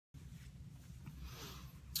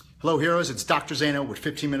Hello heroes, it's Dr. Zaino with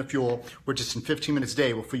 15-Minute Fuel, where just in 15 minutes a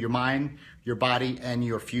day will fuel your mind, your body, and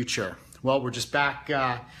your future. Well, we're just back,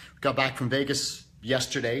 got back from Vegas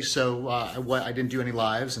yesterday, so I didn't do any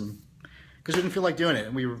lives and because we didn't feel like doing it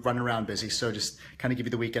and we were running around busy, so just kind of give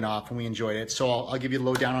you the weekend off and we enjoyed it. So I'll give you the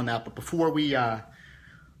lowdown on that, but before we'll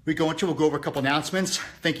go over a couple announcements.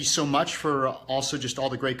 Thank you so much for also just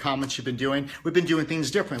all the great comments you've been doing. We've been doing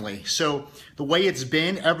things differently. So the way it's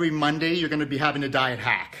been, every Monday you're gonna be having a diet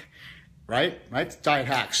hack. Right? Diet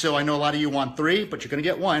hack. So I know a lot of you want 3, but you're going to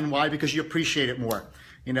get 1. Why? Because you appreciate it more.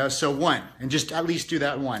 You know, so 1, and just at least do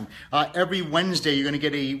that 1. Every Wednesday you're going to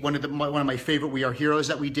get one of my favorite We Are Heroes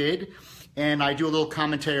that we did, and I do a little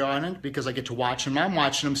commentary on it because I get to watch them. I'm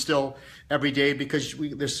watching them still every day because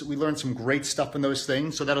we learned some great stuff in those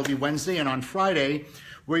things. So that'll be Wednesday, and on Friday,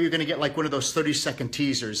 where you're going to get like one of those 30-second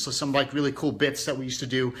teasers. So some like really cool bits that we used to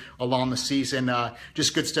do along the season,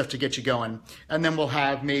 just good stuff to get you going. And then we'll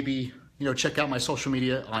have maybe, check out my social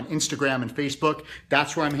media on Instagram and Facebook.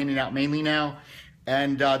 That's where I'm handing out mainly now.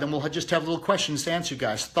 And then we'll just have little questions to answer you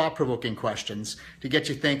guys, thought-provoking questions to get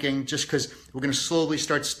you thinking, just because we're going to slowly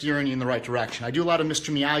start steering you in the right direction. I do a lot of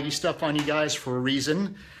Mr. Miyagi stuff on you guys for a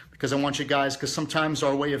reason, because I want you guys, because sometimes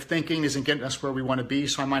our way of thinking isn't getting us where we want to be,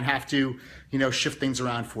 so I might have to, shift things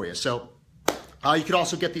around for you. So you could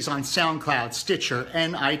also get these on SoundCloud, Stitcher,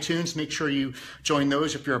 and iTunes. Make sure you join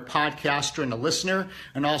those if you're a podcaster and a listener.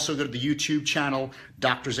 And also go to the YouTube channel,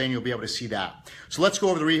 Dr. Zaino. You'll be able to see that. So let's go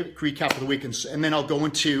over the recap of the week, and then I'll go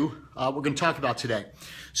into what we're going to talk about today.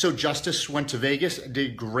 So Justice went to Vegas,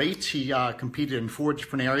 did great. He competed in 4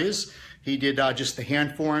 different areas. He did just the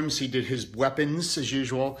hand forms. He did his weapons as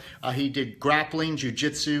usual. He did grappling,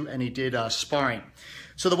 jiu-jitsu, and he did sparring.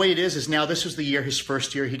 So the way it is now this was the year, his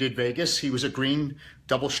first year he did Vegas. He was a green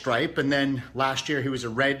double stripe, and then last year he was a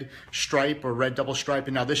red stripe or red double stripe,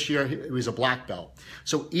 and now this year he was a black belt.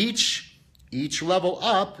 So each level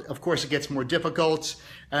up, of course, it gets more difficult,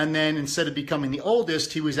 and then instead of becoming the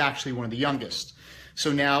oldest, he was actually one of the youngest.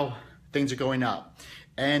 So now things are going up.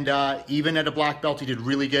 And even at a black belt, he did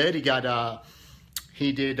really good.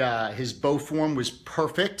 He did his bow form was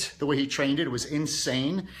perfect. The way he trained it was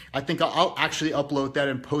insane. I think I'll actually upload that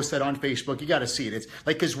and post that on Facebook. You got to see it. It's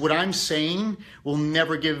like, because what I'm saying will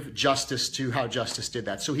never give justice to how Justice did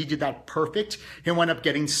that. So he did that perfect. He wound up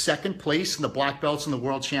getting 2nd place in the black belts in the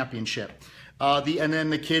world championship. And then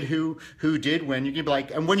the kid who did win, you can be like,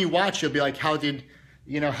 and when you watch, you'll be like, how did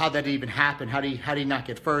that even happen? How did he not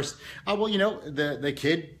get first? Well, the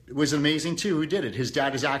kid was amazing too who did it. His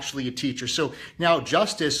dad is actually a teacher. So now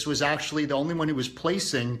Justice was actually the only one who was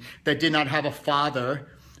placing that did not have a father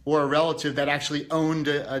or a relative that actually owned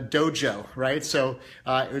a dojo, right? So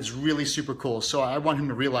it was really super cool. So I want him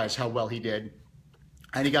to realize how well he did.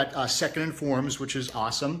 And he got 2nd in forms, which is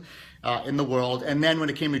awesome in the world. And then when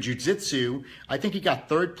it came to jiu-jitsu, I think he got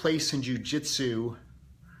 3rd place in jiu-jitsu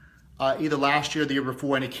either last year or the year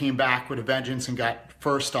before, and he came back with a vengeance and got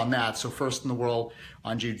 1st on that. So 1st in the world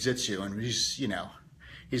on jiu-jitsu, and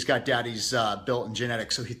he's got daddy's built-in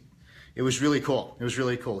genetics. So it was really cool. It was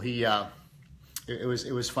really cool. It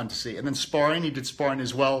was fun to see. And then sparring, he did sparring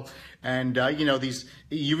as well. And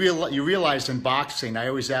you realize in boxing, I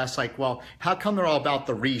always ask like, well, how come they're all about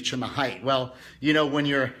the reach and the height? Well, when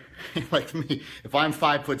you're like me, if I'm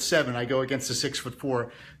 5'7", I go against a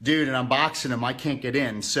 6'4" dude, and I'm boxing him, I can't get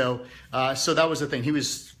in. So that was the thing. He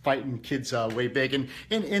was fighting kids way big, and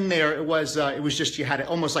in there it was just, you had it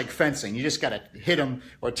almost like fencing. You just got to hit him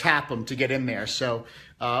or tap him to get in there. So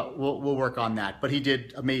we'll work on that. But he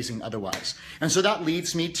did amazing otherwise. And so that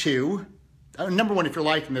leads me to number 1, if you're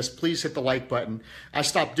liking this, please hit the like button. I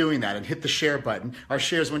stopped doing that, and hit the share button. Our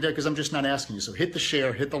shares went down because I'm just not asking you. So hit the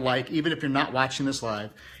share, hit the like, even if you're not watching this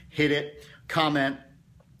live, hit it, comment.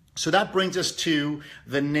 So that brings us to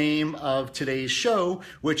the name of today's show,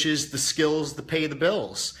 which is The Skills to Pay the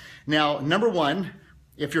Bills. Now, number 1,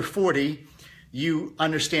 if you're 40, you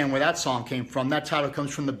understand where that song came from. That title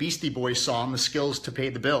comes from the Beastie Boys song, The Skills to Pay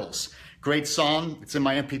the Bills. Great song. It's in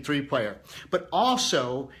my MP3 player. But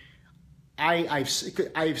also, I've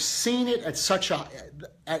seen it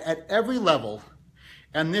at every level,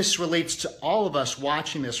 and this relates to all of us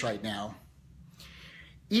watching this right now.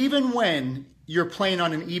 Even when you're playing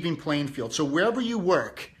on an even playing field, so wherever you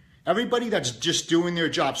work, everybody that's just doing their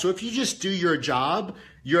job. So if you just do your job,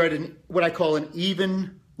 you're at what I call an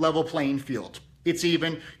even level playing field. It's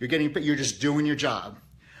even. You're just doing your job.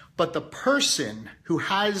 But the person who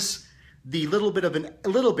has the little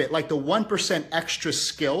bit like the 1% extra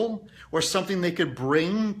skill or something they could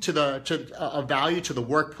bring to a value to the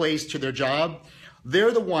workplace, to their job,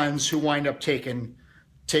 they're the ones who wind up taking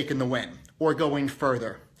the win or going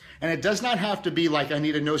further. And it does not have to be like I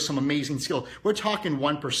need to know some amazing skill. We're talking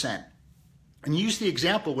 1%. And use the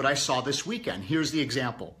example what I saw this weekend. Here's the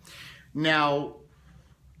example. Now,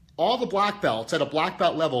 all the black belts at a black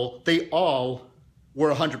belt level, they all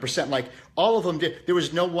were 100%. Like all of them did. There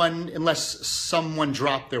was no one, unless someone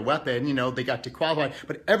dropped their weapon, you know, they got disqualified,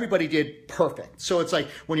 but everybody did perfect. So it's like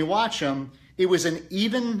when you watch them, it was an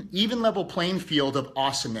even level playing field of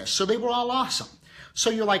awesomeness. So they were all awesome.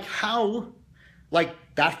 So you're like, how, like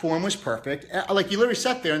that form was perfect. Like you literally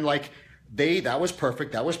sat there and like, that was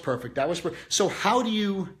perfect, that was perfect, that was perfect. So how do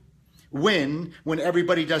you win when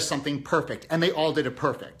everybody does something perfect? And they all did it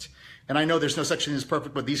perfect. And I know there's no such thing as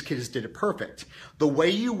perfect, but these kids did it perfect. The way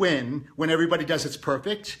you win when everybody does it's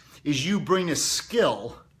perfect is you bring a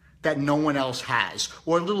skill that no one else has,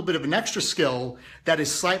 or a little bit of an extra skill that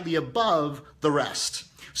is slightly above the rest.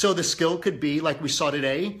 So the skill could be, like we saw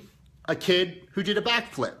today, a kid who did a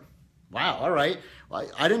backflip. Wow, all right.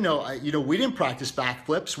 I didn't know, we didn't practice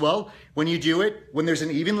backflips. Well, when you do it, when there's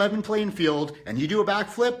an even level playing field and you do a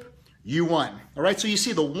backflip, you won. All right, so you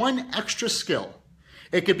see the one extra skill.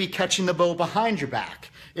 It could be catching the bow behind your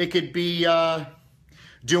back. It could be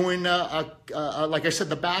doing, like I said,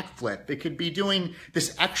 the backflip. It could be doing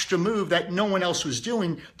this extra move that no one else was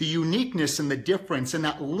doing. The uniqueness and the difference and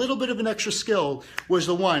that little bit of an extra skill was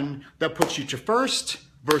the one that puts you to first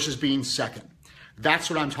versus being second. That's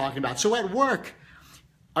what I'm talking about. So at work,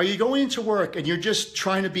 are you going into work and you're just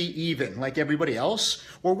trying to be even like everybody else?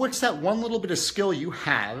 Or what's that one little bit of skill you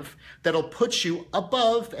have that'll put you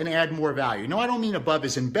above and add more value? No, I don't mean above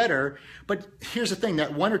as in better, but here's the thing,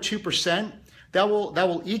 that 1 or 2%, that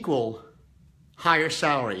will equal higher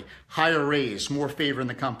salary, higher raise, more favor in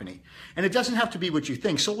the company. And it doesn't have to be what you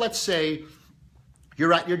think. So let's say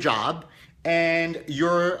you're at your job and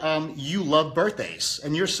you love birthdays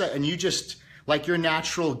and you just, like your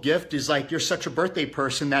natural gift is like you're such a birthday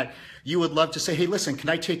person that you would love to say, hey, listen, can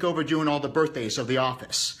I take over doing all the birthdays of the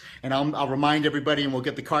office? And I'll remind everybody and we'll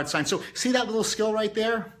get the card signed. So see that little skill right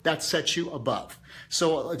there? That sets you above.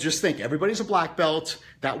 So just think, everybody's a black belt.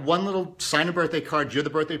 That one little sign a birthday card, you're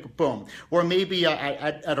the birthday, boom. Or maybe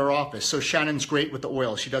at our office. So Shannon's great with the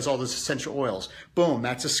oils. She does all those essential oils. Boom,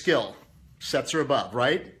 that's a skill. Sets her above,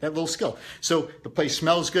 right? That little skill. So the place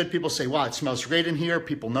smells good. People say, wow, it smells great in here.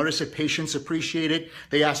 People notice it. Patients appreciate it.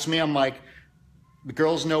 They ask me, I'm like, the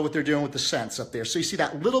girls know what they're doing with the scents up there. So you see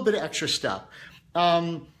that little bit of extra stuff.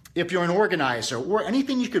 If you're an organizer or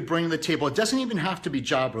anything you could bring to the table, it doesn't even have to be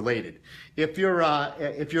job related. If you're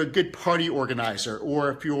a good party organizer, or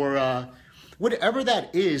if you're whatever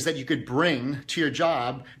that is that you could bring to your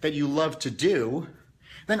job that you love to do,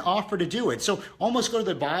 then offer to do it. So almost go to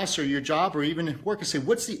the boss or your job or even at work and say,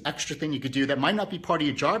 what's the extra thing you could do that might not be part of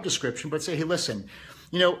your job description, but say, hey, listen,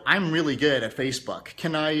 I'm really good at Facebook.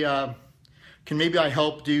 Can maybe I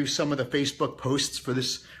help do some of the Facebook posts for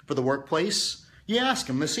the workplace? You ask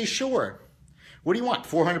them, they say, sure. What do you want?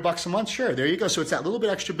 $400 a month? Sure, there you go. So it's that little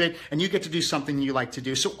bit extra bit and you get to do something you like to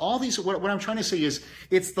do. So all these, what I'm trying to say is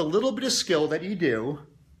it's the little bit of skill that you do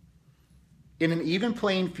in an even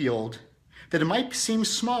playing field that it might seem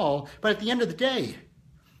small, but at the end of the day,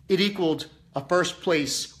 it equaled a first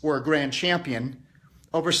place or a grand champion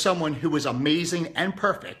over someone who was amazing and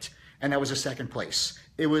perfect, and that was a second place.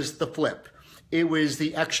 It was the flip. It was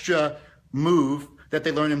the extra move that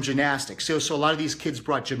they learned in gymnastics. So a lot of these kids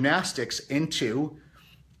brought gymnastics into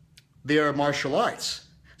their martial arts.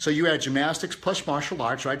 So you add gymnastics plus martial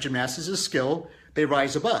arts, right? Gymnastics is a skill, they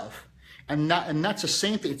rise above. And that's the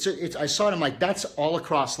same thing. I saw it, I'm like, that's all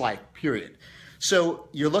across life, period. So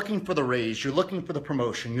you're looking for the raise, you're looking for the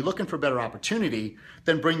promotion, you're looking for better opportunity,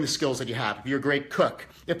 then bring the skills that you have. If you're a great cook,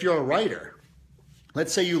 if you're a writer,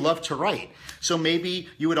 let's say you love to write. So maybe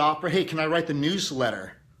you would offer, hey, can I write the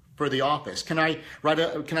newsletter for the office? Can I write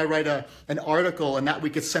an article and that we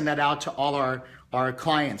could send that out to all our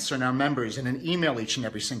clients and our members in an email each and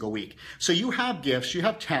every single week? So you have gifts, you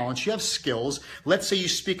have talents, you have skills. Let's say you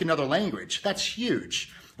speak another language. That's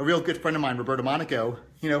huge. A real good friend of mine, Roberto Monaco,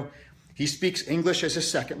 he speaks English as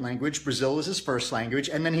his second language, Brazil is his first language,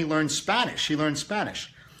 and then he learned Spanish. He learned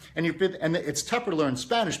Spanish. And it's tougher to learn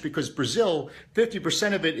Spanish because Brazil,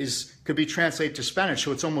 50% of it could be translated to Spanish,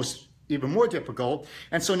 so it's almost even more difficult.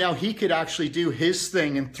 And so now he could actually do his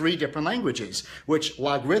thing in 3 different languages, which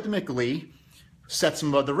logarithmically sets him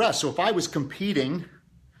above the rest. So if I was competing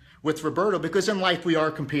with Roberto, because in life we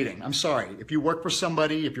are competing. I'm sorry. If you work for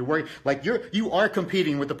somebody, if you're working, like you are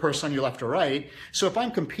competing with the person on your left or right. So if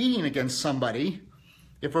I'm competing against somebody,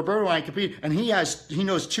 if Roberto and I compete, and he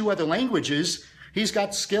knows 2 other languages, he's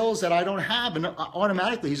got skills that I don't have, and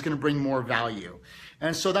automatically he's going to bring more value.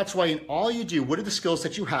 And so that's why in all you do, what are the skills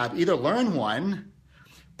that you have? Either learn one,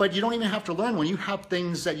 but you don't even have to learn when you have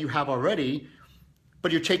things that you have already,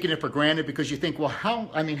 but you're taking it for granted because you think, well,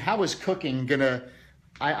 how is cooking gonna,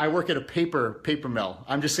 I work at a paper mill.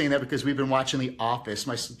 I'm just saying that because we've been watching The Office.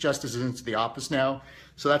 My Justice is into The Office now,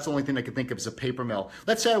 so that's the only thing I can think of is a paper mill.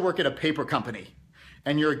 Let's say I work at a paper company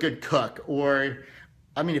and you're a good cook, or,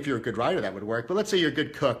 I mean, if you're a good writer, that would work, but let's say you're a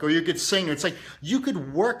good cook or you're a good singer. It's like you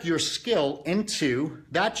could work your skill into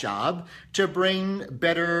that job to bring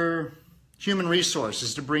better human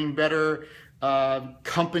resources, to bring better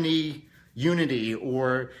company unity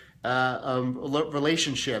or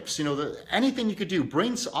relationships. You know, anything you could do,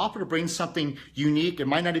 offer to bring something unique. It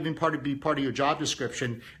might not even be part of your job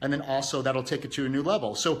description, and then also that'll take it to a new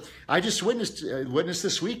level. So I just witnessed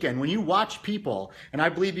this weekend, when you watch people, and I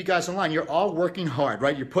believe you guys online, you're all working hard,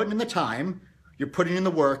 right? You're putting in the time, you're putting in the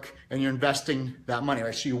work, and you're investing that money,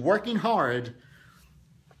 right? So you're working hard,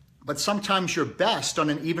 but sometimes your best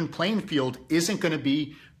on an even playing field isn't going to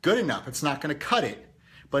be good enough. It's not going to cut it.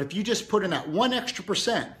 But if you just put in that 1 extra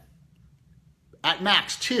 %, at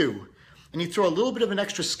max 2, and you throw a little bit of an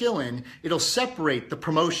extra skill in, it'll separate the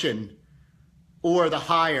promotion or the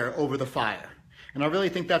hire over the fire. And I really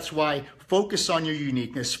think that's why focus on your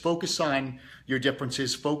uniqueness, focus on your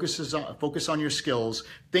differences, focus on your skills.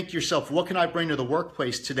 Think to yourself, what can I bring to the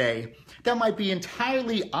workplace today? That might be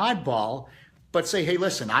entirely oddball, but say, hey,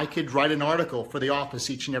 listen, I could write an article for The Office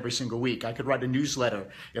each and every single week. I could write a newsletter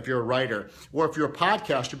if you're a writer. Or if you're a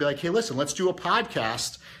podcaster, be like, hey, listen, let's do a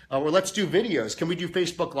podcast or let's do videos. Can we do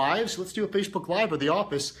Facebook Lives? Let's do a Facebook Live of The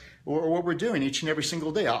Office or what we're doing each and every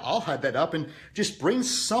single day. I'll have that up and just bring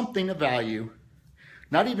something of value,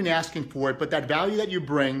 not even asking for it, but that value that you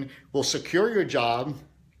bring will secure your job,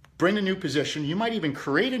 bring a new position. You might even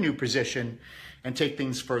create a new position and take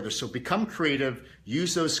things further. So become creative,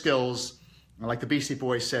 use those skills. Like the Beastie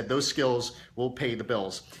Boys said, those skills will pay the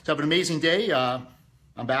bills. So have an amazing day.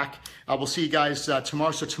 I'm back. We'll see you guys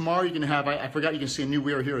tomorrow. So tomorrow you're going to have, I forgot, you can see a new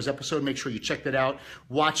We Are Heroes episode. Make sure you check that out.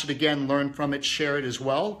 Watch it again, learn from it, share it as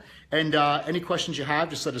well. And any questions you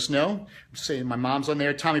have, just let us know. I'm saying my mom's on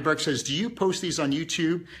there. Tommy Burke says, do you post these on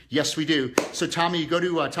YouTube? Yes, we do. So Tommy, you go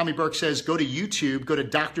to, Tommy Burke says, go to YouTube, go to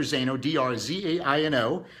Dr. Zaino,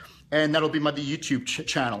 DrZaino. And that'll be my YouTube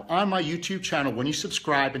channel. On my YouTube channel, when you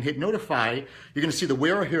subscribe and hit notify, you're gonna see the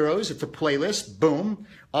We Are Heroes. It's a playlist, boom,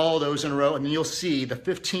 all those in a row. And then you'll see the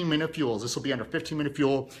 15-minute fuels. This will be under 15-minute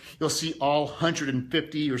fuel. You'll see all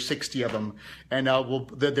 150 or 60 of them. And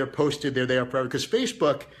they're posted, they're there forever. Because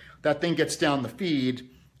Facebook, that thing gets down the feed,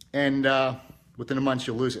 and within a month,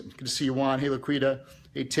 you'll lose it. Good to see you, Juan. Hey, Laquita.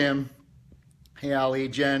 Hey, Tim. Hey, Ali,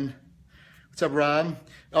 Jen. What's up, Rob?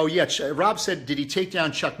 Oh, yeah, Rob said, did he take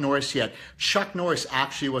down Chuck Norris yet? Chuck Norris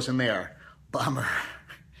actually wasn't there. Bummer.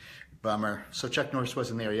 Bummer. So Chuck Norris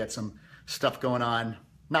wasn't there. He had some stuff going on,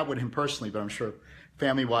 not with him personally, but I'm sure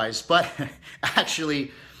family-wise. But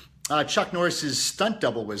actually, Chuck Norris's stunt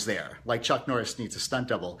double was there. Like Chuck Norris needs a stunt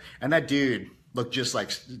double. And that dude looked just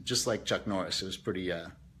like Chuck Norris. It was pretty...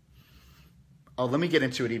 Oh, let me get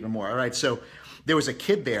into it even more. All right, so there was a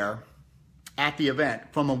kid there at the event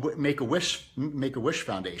from a Make-A-Wish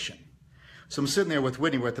Foundation. So I'm sitting there with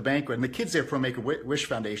Whitney, we're at the banquet, and the kid's there from Make-A-Wish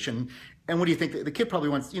Foundation. And what do you think? The kid probably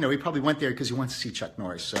wants, he probably went there because he wants to see Chuck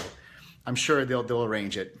Norris. So I'm sure they'll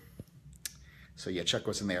arrange it. So yeah, Chuck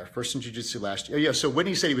wasn't there. First in Jiu-Jitsu last year. Oh yeah, so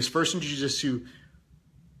Whitney said he was first in Jiu-Jitsu.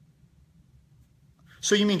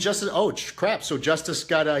 So you mean Justice, oh crap, so Justice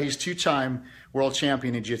got, he's two-time world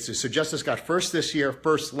champion in Jiu-Jitsu. So Justice got first this year,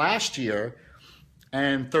 first last year,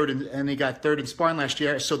 and he got third in sparring last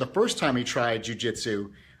year. So the first time he tried Jiu-Jitsu,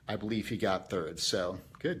 I believe he got third. So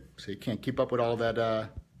good. So he can't keep up with all that,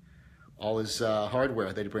 all his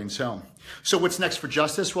hardware that he brings home. So what's next for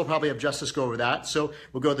Justice? We'll probably have Justice go over that. So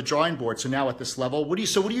we'll go to the drawing board. So now at this level, what do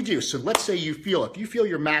you do? So let's say if you feel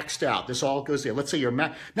you're maxed out, this all goes there. Let's say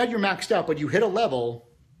not you're maxed out, but you hit a level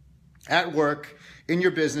at work, in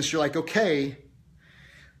your business, you're like, okay,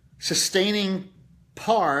 sustaining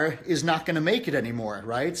par is not going to make it anymore,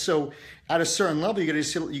 right? So at a certain level, you got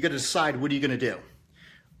to decide, what are you going to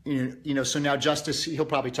do? So now Justice, he'll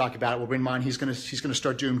probably talk about it. We'll bring him on. He's going to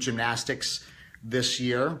start doing gymnastics this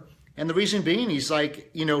year. And the reason being, he's like,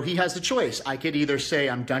 he has the choice. I could either say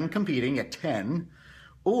I'm done competing at 10,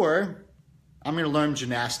 or I'm going to learn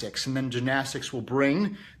gymnastics. And then gymnastics will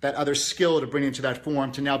bring that other skill to bring into that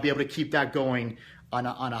form to now be able to keep that going on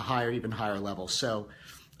a even higher level. So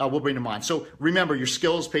we'll bring them on. So remember, your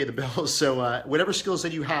skills pay the bills. So whatever skills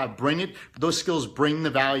that you have, bring it. Those skills bring the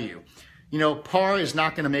value. Par is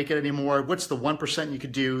not going to make it anymore. What's the 1% you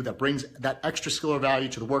could do that brings that extra skill or value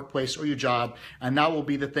to the workplace or your job? And that will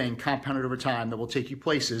be the thing compounded over time that will take you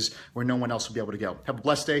places where no one else will be able to go. Have a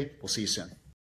blessed day. We'll see you soon.